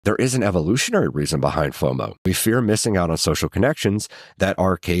There is an evolutionary reason behind FOMO. We fear missing out on social connections that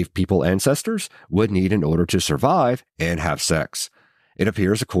our cave people ancestors would need in order to survive and have sex. It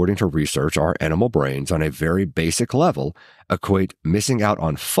appears, according to research, our animal brains on a very basic level equate missing out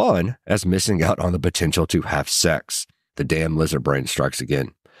on fun as missing out on the potential to have sex. The damn lizard brain strikes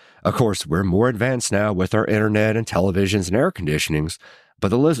again. Of course, we're more advanced now with our internet and televisions and air conditionings, but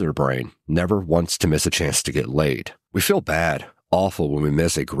the lizard brain never wants to miss a chance to get laid. We feel bad, awful when we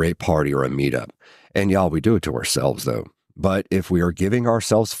miss a great party or a meetup. And y'all, we do it to ourselves though. But if we are giving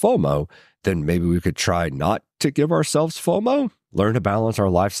ourselves FOMO, then maybe we could try not to give ourselves FOMO. Learn to balance our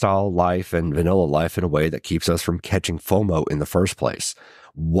lifestyle life and vanilla life in a way that keeps us from catching FOMO in the first place.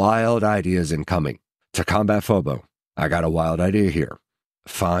 Wild ideas incoming. To combat FOMO, I got a wild idea here.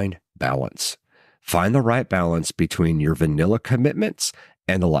 Find balance. Find the right balance between your vanilla commitments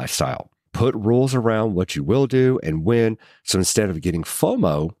and the lifestyle. Put rules around what you will do and when. So instead of getting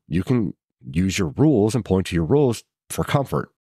FOMO, you can use your rules and point to your rules for comfort.